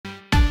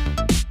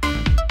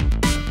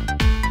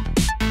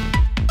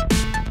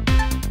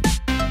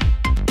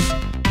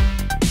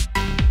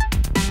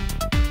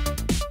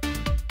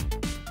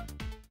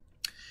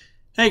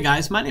Hey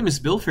guys, my name is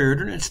Bill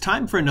Ferriter and it's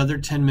time for another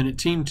 10-minute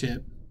team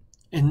tip.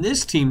 In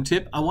this team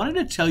tip, I wanted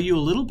to tell you a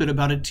little bit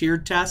about a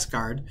tiered task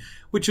card,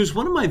 which was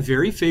one of my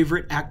very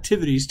favorite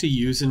activities to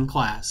use in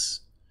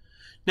class.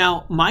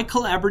 Now, my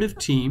collaborative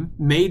team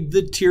made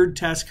the tiered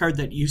task card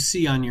that you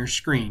see on your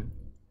screen.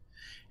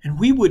 And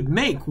we would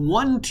make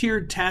one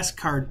tiered task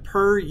card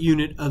per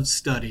unit of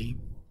study.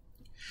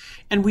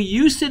 And we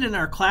used it in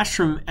our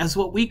classroom as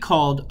what we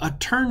called a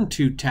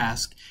turn-to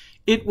task.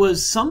 It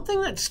was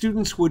something that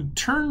students would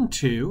turn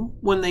to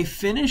when they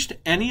finished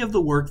any of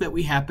the work that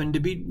we happened to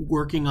be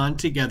working on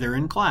together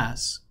in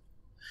class.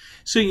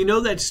 So you know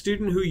that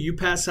student who you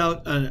pass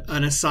out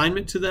an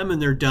assignment to them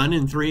and they're done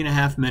in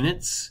 3.5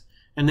 minutes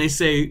and they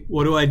say,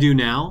 "What do I do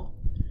now?"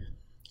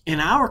 In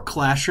our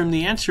classroom,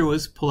 the answer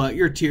was pull out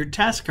your tiered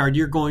task card.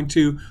 You're going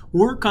to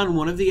work on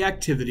one of the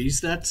activities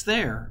that's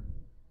there.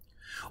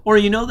 Or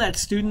you know that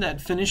student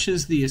that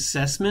finishes the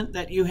assessment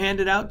that you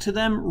handed out to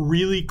them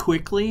really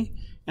quickly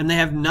and they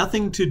have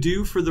nothing to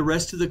do for the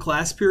rest of the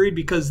class period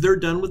because they're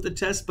done with the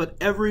test, but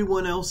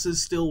everyone else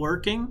is still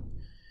working?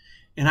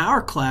 In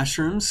our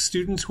classrooms,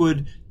 students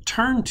would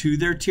turn to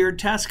their tiered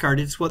task card.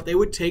 It's what they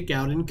would take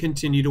out and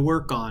continue to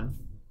work on.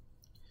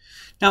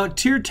 Now, a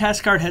tiered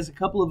task card has a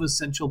couple of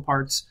essential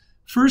parts.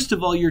 First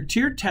of all, your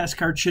tiered task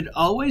card should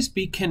always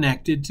be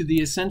connected to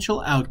the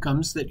essential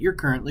outcomes that you're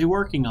currently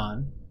working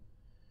on.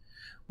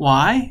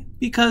 Why?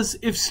 Because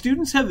if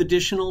students have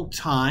additional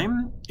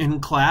time in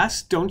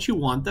class, don't you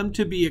want them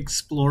to be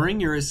exploring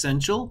your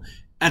essential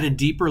at a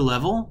deeper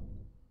level?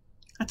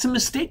 That's a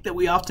mistake that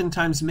we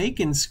oftentimes make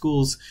in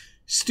schools.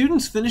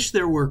 Students finish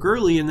their work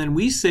early and then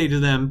we say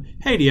to them,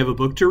 "Hey, do you have a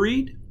book to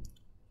read?"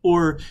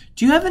 Or,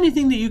 "Do you have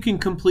anything that you can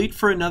complete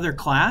for another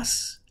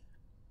class?"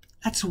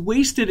 That's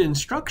wasted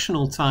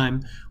instructional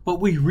time. What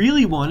we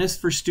really want is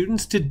for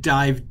students to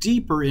dive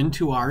deeper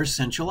into our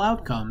essential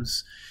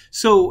outcomes.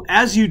 So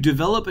as you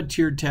develop a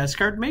tiered task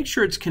card, make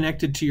sure it's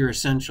connected to your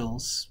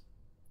essentials.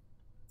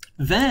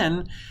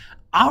 Then,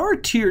 our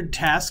tiered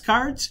task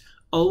cards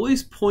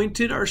always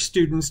pointed our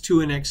students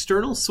to an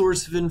external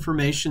source of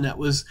information that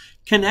was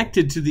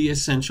connected to the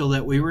essential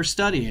that we were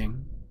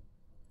studying.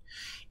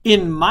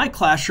 In my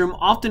classroom,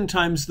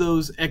 oftentimes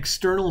those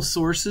external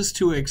sources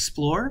to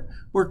explore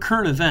were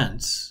current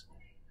events.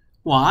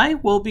 Why?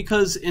 Well,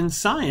 because in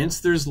science,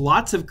 there's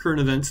lots of current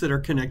events that are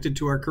connected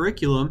to our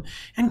curriculum,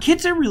 and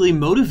kids are really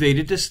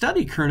motivated to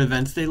study current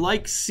events. They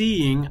like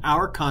seeing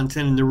our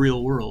content in the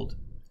real world.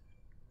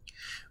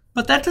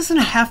 But that doesn't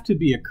have to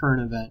be a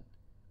current event.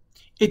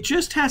 It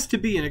just has to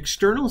be an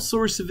external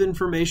source of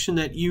information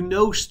that you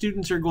know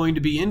students are going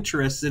to be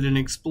interested in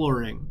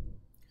exploring.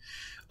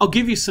 I'll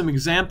give you some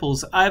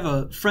examples. I have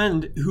a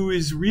friend who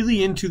is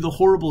really into the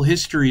horrible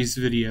histories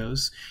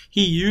videos.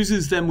 He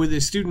uses them with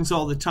his students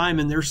all the time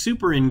and they're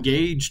super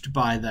engaged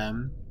by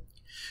them.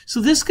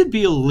 So this could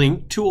be a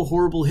link to a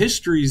horrible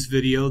histories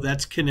video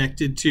that's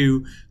connected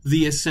to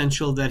the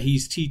essential that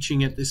he's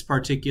teaching at this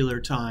particular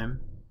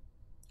time.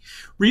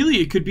 Really,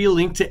 it could be a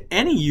link to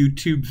any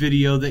YouTube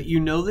video that you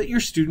know that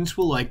your students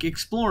will like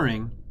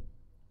exploring.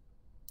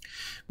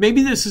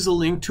 Maybe this is a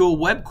link to a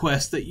web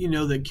quest that you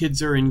know that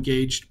kids are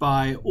engaged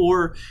by,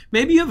 or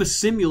maybe you have a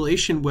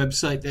simulation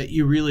website that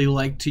you really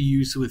like to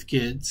use with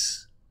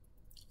kids.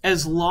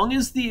 As long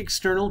as the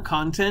external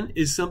content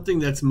is something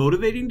that's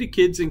motivating to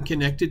kids and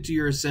connected to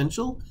your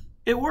essential,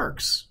 it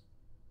works.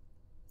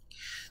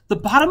 The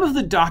bottom of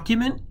the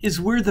document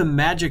is where the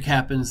magic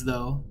happens,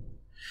 though.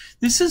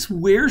 This is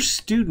where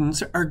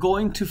students are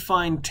going to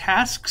find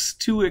tasks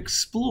to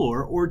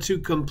explore or to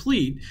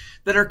complete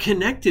that are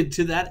connected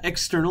to that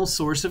external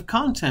source of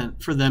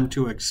content for them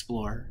to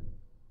explore.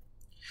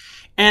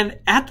 And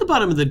at the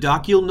bottom of the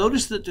doc, you'll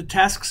notice that the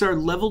tasks are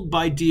leveled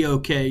by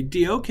DOK.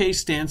 DOK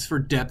stands for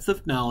depth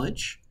of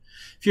knowledge.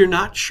 If you're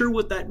not sure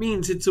what that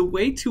means, it's a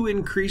way to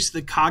increase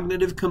the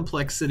cognitive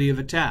complexity of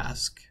a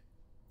task.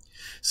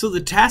 So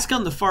the task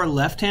on the far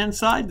left-hand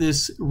side,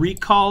 this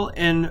recall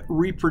and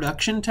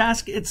reproduction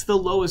task, it's the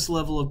lowest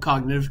level of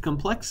cognitive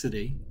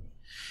complexity.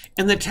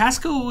 And the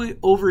task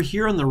over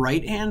here on the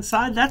right-hand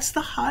side, that's the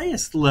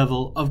highest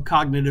level of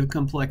cognitive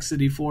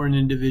complexity for an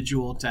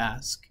individual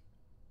task.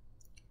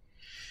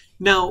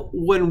 Now,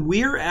 when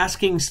we're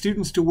asking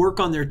students to work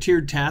on their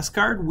tiered task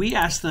card, we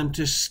ask them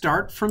to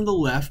start from the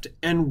left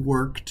and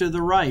work to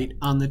the right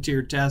on the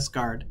tiered task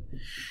card.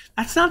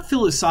 That's not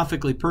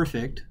philosophically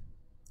perfect.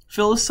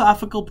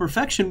 Philosophical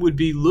perfection would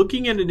be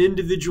looking at an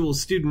individual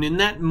student in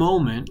that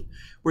moment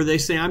where they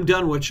say, "I'm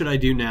done, what should I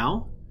do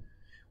now?"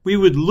 We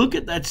would look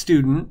at that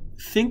student,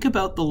 think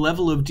about the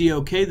level of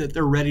DOK that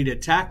they're ready to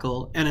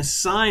tackle, and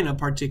assign a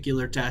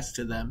particular task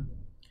to them.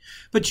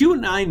 But you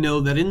and I know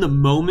that in the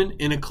moment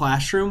in a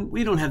classroom,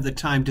 we don't have the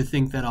time to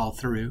think that all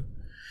through.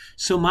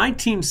 So my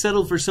team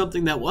settled for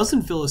something that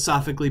wasn't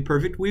philosophically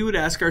perfect. We would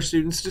ask our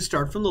students to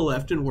start from the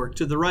left and work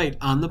to the right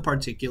on the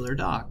particular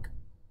doc.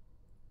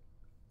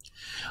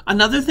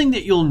 Another thing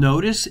that you'll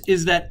notice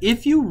is that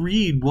if you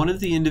read one of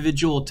the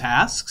individual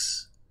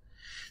tasks,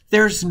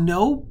 there's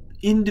no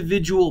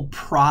individual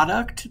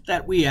product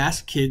that we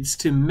ask kids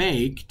to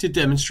make to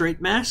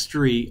demonstrate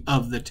mastery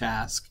of the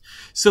task.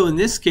 So in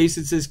this case,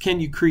 it says, can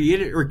you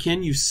create it or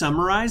can you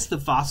summarize the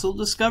fossil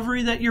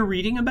discovery that you're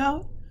reading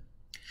about?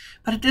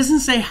 But it doesn't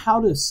say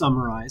how to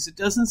summarize. It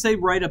doesn't say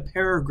write a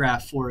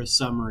paragraph for a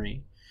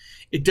summary.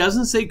 It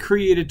doesn't say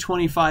create a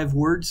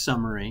 25-word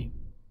summary.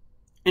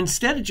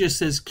 Instead, it just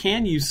says,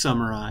 can you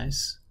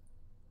summarize?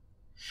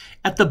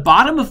 At the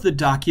bottom of the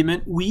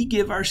document, we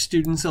give our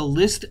students a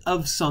list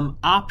of some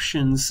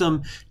options,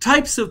 some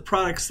types of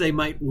products they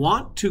might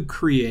want to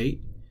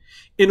create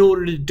in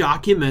order to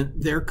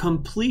document their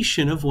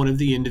completion of one of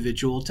the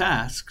individual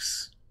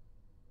tasks.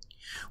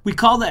 We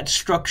call that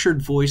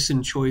structured voice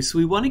and choice.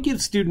 We want to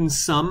give students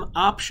some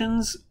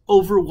options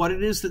over what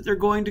it is that they're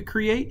going to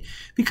create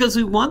because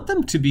we want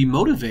them to be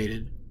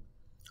motivated.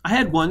 I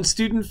had one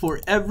student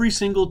for every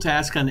single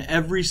task on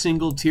every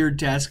single tiered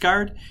task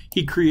card,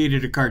 he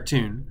created a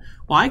cartoon.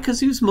 Why?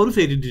 Because he was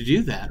motivated to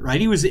do that, right?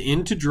 He was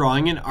into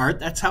drawing and art.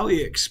 That's how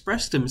he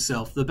expressed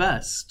himself the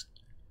best.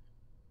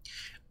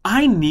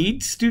 I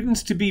need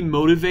students to be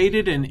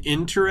motivated and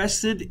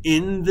interested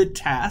in the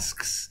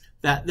tasks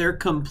that they're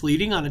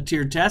completing on a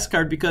tiered task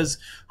card because,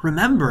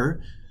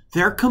 remember,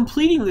 they're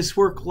completing this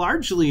work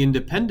largely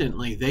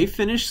independently. They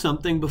finish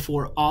something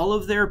before all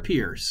of their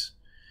peers.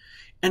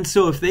 And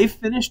so if they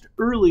finished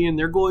early and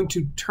they're going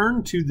to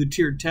turn to the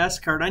tiered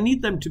task card, I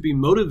need them to be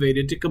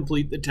motivated to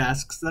complete the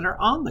tasks that are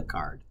on the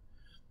card.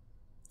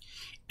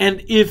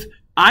 And if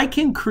I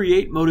can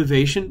create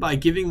motivation by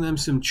giving them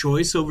some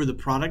choice over the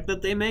product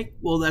that they make,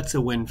 well, that's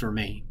a win for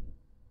me.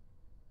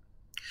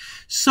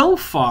 So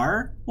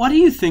far, what do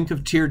you think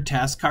of tiered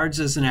task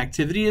cards as an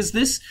activity? Is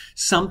this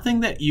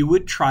something that you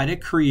would try to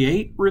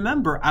create?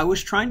 Remember, I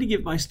was trying to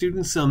give my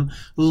students some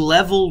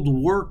leveled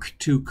work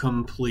to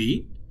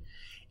complete.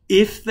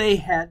 If they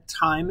had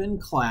time in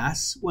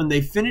class when they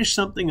finished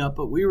something up,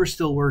 but we were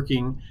still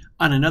working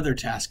on another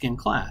task in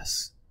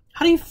class.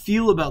 How do you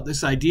feel about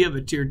this idea of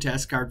a tiered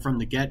task card from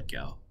the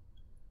get-go?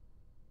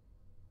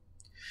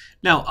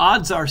 Now,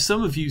 odds are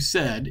some of you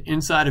said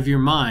inside of your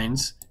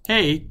minds,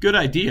 hey, good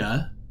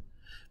idea,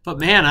 but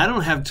man, I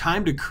don't have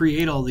time to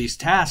create all these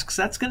tasks.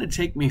 That's going to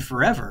take me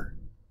forever.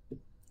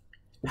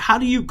 How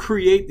do you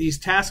create these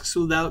tasks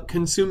without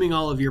consuming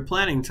all of your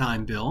planning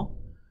time, Bill?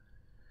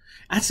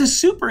 That's a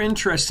super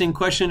interesting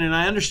question, and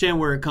I understand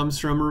where it comes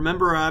from.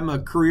 Remember, I'm a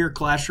career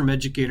classroom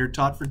educator,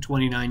 taught for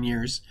 29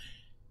 years.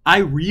 I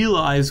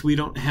realize we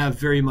don't have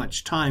very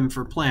much time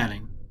for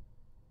planning.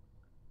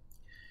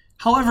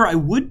 However, I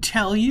would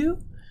tell you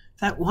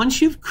that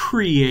once you've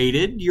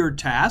created your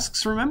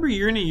tasks, remember,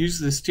 you're going to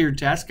use this tiered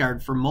task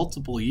card for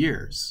multiple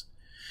years.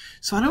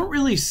 So I don't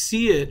really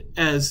see it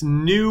as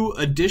new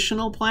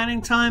additional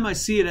planning time. I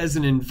see it as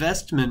an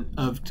investment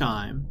of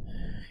time.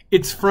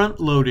 It's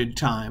front-loaded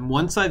time.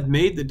 Once I've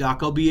made the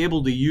doc, I'll be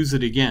able to use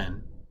it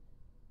again.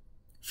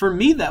 For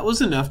me, that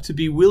was enough to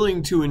be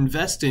willing to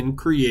invest in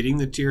creating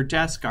the tiered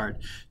task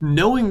card.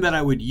 Knowing that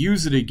I would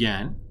use it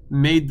again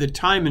made the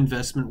time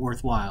investment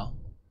worthwhile.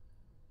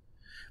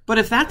 But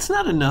if that's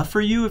not enough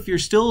for you, if you're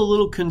still a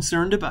little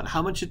concerned about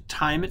how much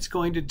time it's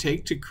going to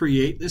take to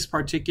create this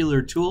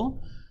particular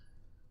tool,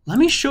 let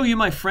me show you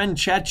my friend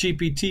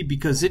ChatGPT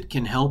because it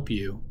can help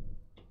you.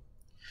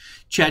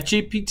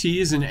 ChatGPT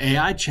is an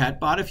AI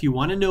chatbot. If you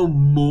want to know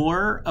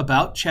more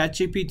about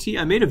ChatGPT,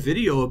 I made a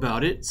video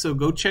about it, so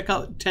go check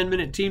out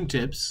 10-Minute Team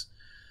Tips.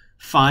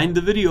 Find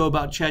the video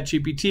about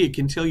ChatGPT. It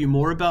can tell you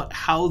more about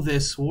how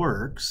this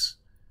works.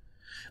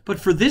 But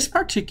for this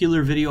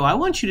particular video, I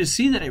want you to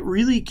see that it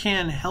really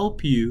can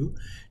help you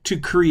to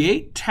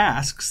create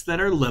tasks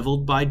that are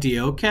leveled by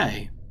DOK.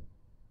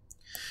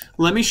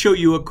 Let me show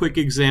you a quick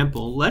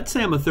example. Let's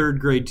say I'm a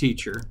third grade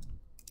teacher.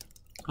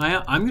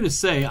 I'm going to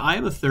say I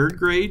am a third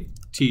grade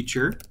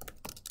teacher.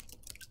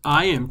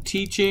 I am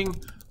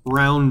teaching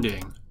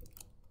rounding.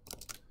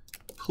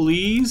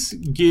 Please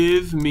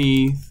give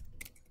me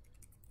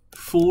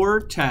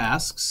 4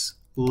 tasks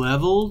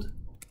leveled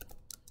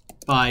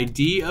by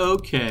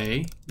DOK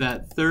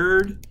that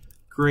third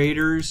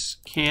graders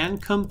can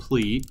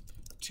complete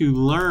to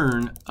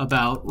learn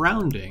about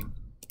rounding.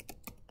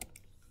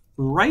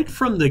 Right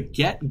from the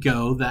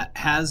get-go, that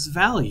has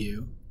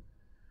value.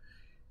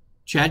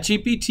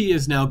 ChatGPT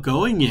is now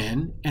going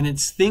in and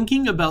it's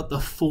thinking about the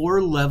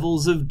 4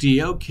 levels of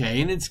DOK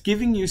and it's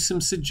giving you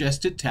some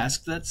suggested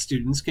tasks that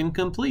students can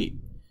complete.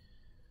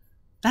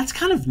 That's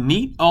kind of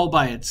neat all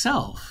by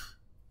itself.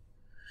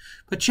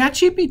 But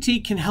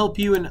ChatGPT can help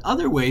you in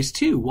other ways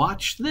too.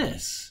 Watch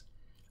this.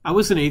 I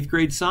was an 8th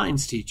grade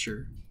science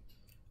teacher.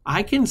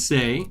 I can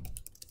say,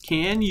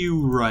 can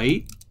you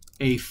write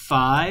a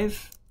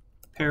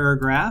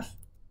 5-paragraph,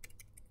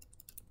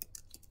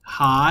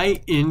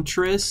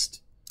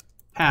 high-interest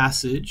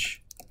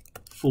passage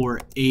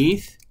for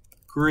 8th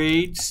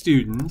grade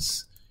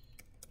students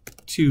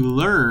to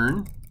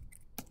learn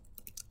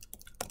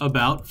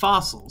about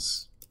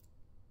fossils?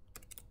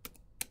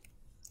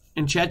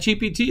 And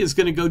ChatGPT is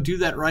going to go do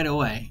that right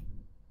away.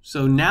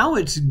 So now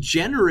it's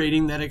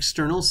generating that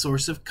external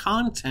source of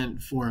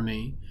content for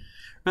me.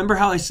 Remember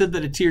how I said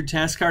that a tiered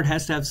task card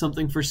has to have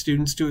something for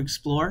students to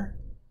explore?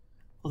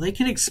 Well, they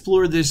can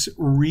explore this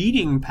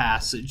reading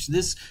passage.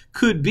 This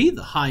could be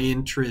the high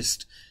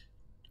interest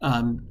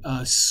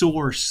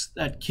source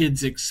that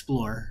kids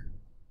explore.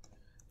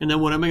 And then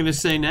what am I going to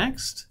say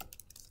next?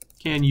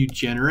 Can you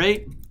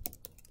generate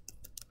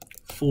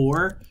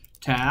 4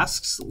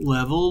 tasks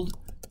leveled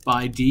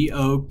by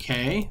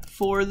DOK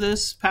for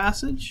this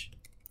passage?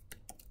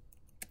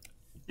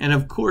 And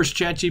of course,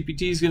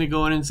 ChatGPT is going to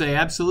go in and say,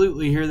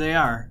 absolutely, here they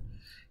are.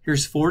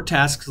 Here's 4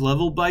 tasks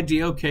leveled by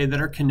DOK that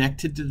are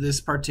connected to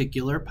this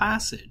particular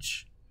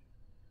passage.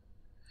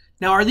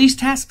 Now, are these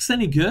tasks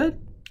any good?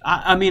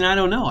 I mean, I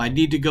don't know. I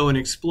need to go and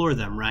explore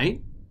them,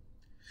 right?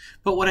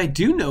 But what I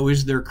do know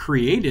is they're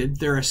created.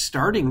 They're a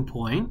starting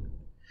point.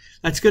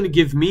 That's going to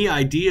give me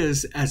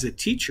ideas as a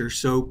teacher.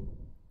 So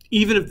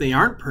even if they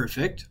aren't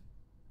perfect,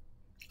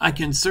 I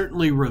can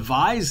certainly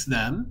revise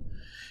them.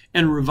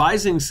 And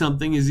revising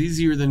something is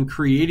easier than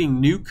creating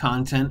new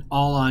content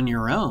all on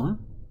your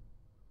own.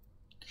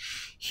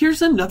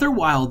 Here's another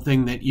wild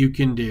thing that you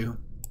can do.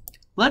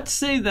 Let's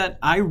say that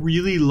I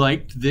really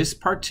liked this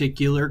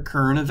particular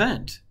current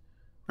event,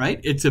 right?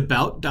 It's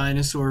about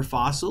dinosaur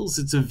fossils.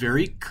 It's a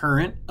very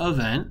current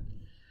event.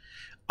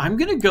 I'm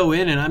going to go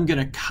in and I'm going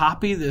to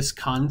copy this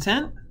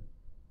content.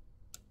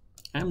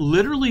 I'm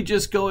literally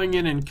just going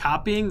in and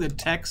copying the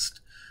text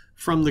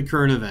from the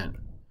current event.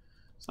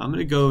 So I'm going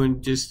to go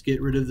and just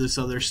get rid of this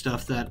other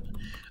stuff that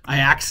I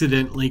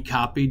accidentally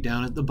copied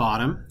down at the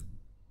bottom.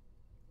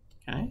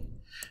 Okay.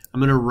 I'm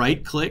going to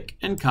right click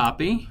and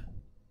copy.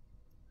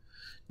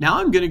 Now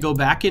I'm going to go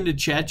back into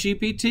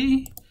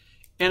ChatGPT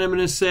and I'm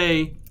going to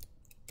say,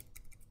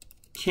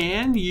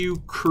 can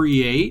you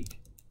create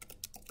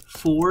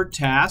 4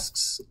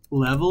 tasks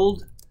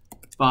leveled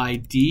by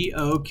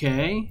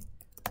DOK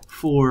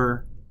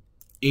for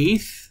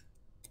 8th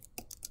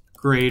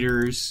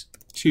graders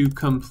to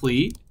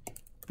complete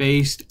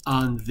based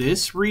on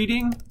this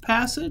reading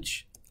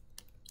passage?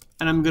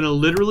 And I'm going to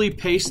literally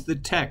paste the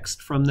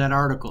text from that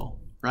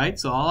article, right?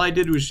 So all I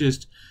did was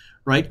just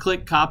right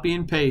click, copy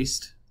and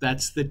paste.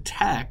 That's the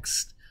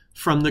text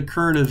from the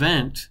current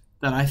event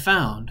that I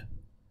found.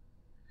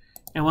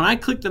 And when I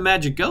click the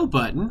magic go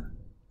button,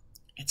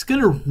 it's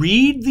going to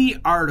read the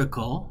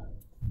article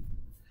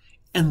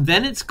and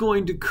then it's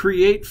going to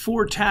create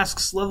 4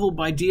 tasks leveled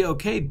by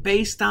DOK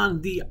based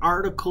on the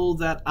article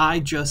that I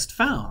just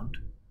found.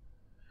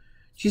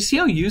 Do you see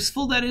how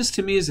useful that is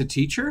to me as a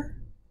teacher?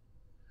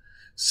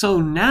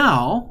 So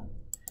now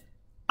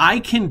I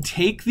can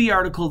take the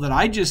article that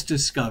I just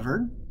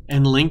discovered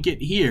and link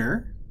it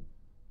here.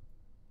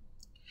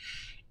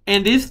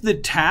 And if the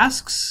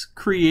tasks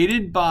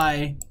created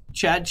by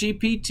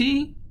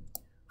ChatGPT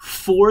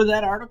for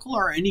that article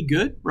are any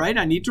good, right?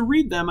 I need to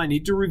read them. I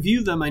need to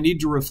review them. I need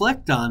to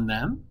reflect on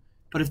them.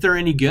 But if they're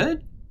any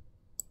good,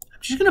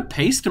 I'm just going to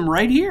paste them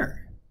right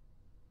here.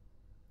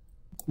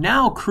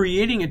 Now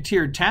creating a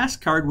tiered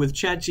task card with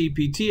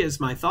ChatGPT as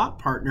my thought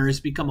partner has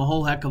become a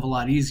whole heck of a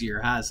lot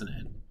easier, hasn't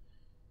it?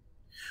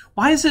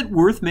 Why is it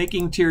worth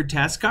making tiered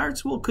task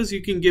cards? Well, because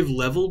you can give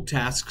leveled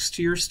tasks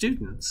to your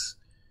students.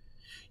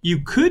 You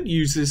could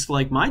use this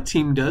like my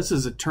team does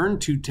as a turn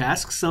to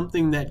task,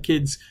 something that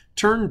kids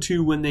turn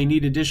to when they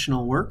need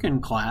additional work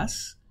in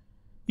class.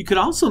 You could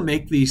also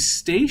make these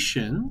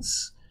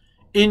stations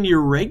in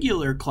your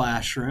regular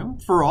classroom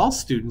for all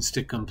students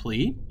to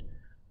complete.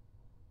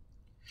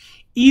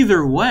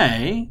 Either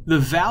way, the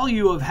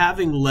value of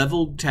having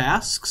leveled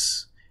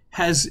tasks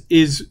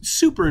is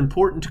super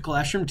important to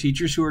classroom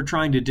teachers who are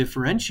trying to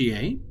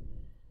differentiate.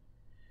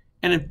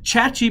 And if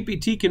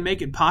ChatGPT can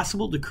make it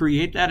possible to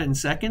create that in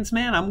seconds,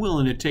 man, I'm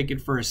willing to take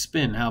it for a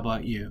spin. How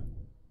about you?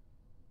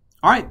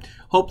 All right,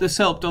 hope this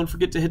helped. Don't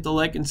forget to hit the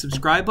like and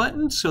subscribe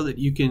button so that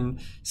you can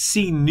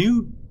see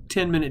new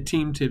 10-minute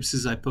team tips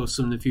as I post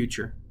them in the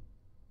future.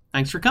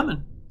 Thanks for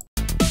coming.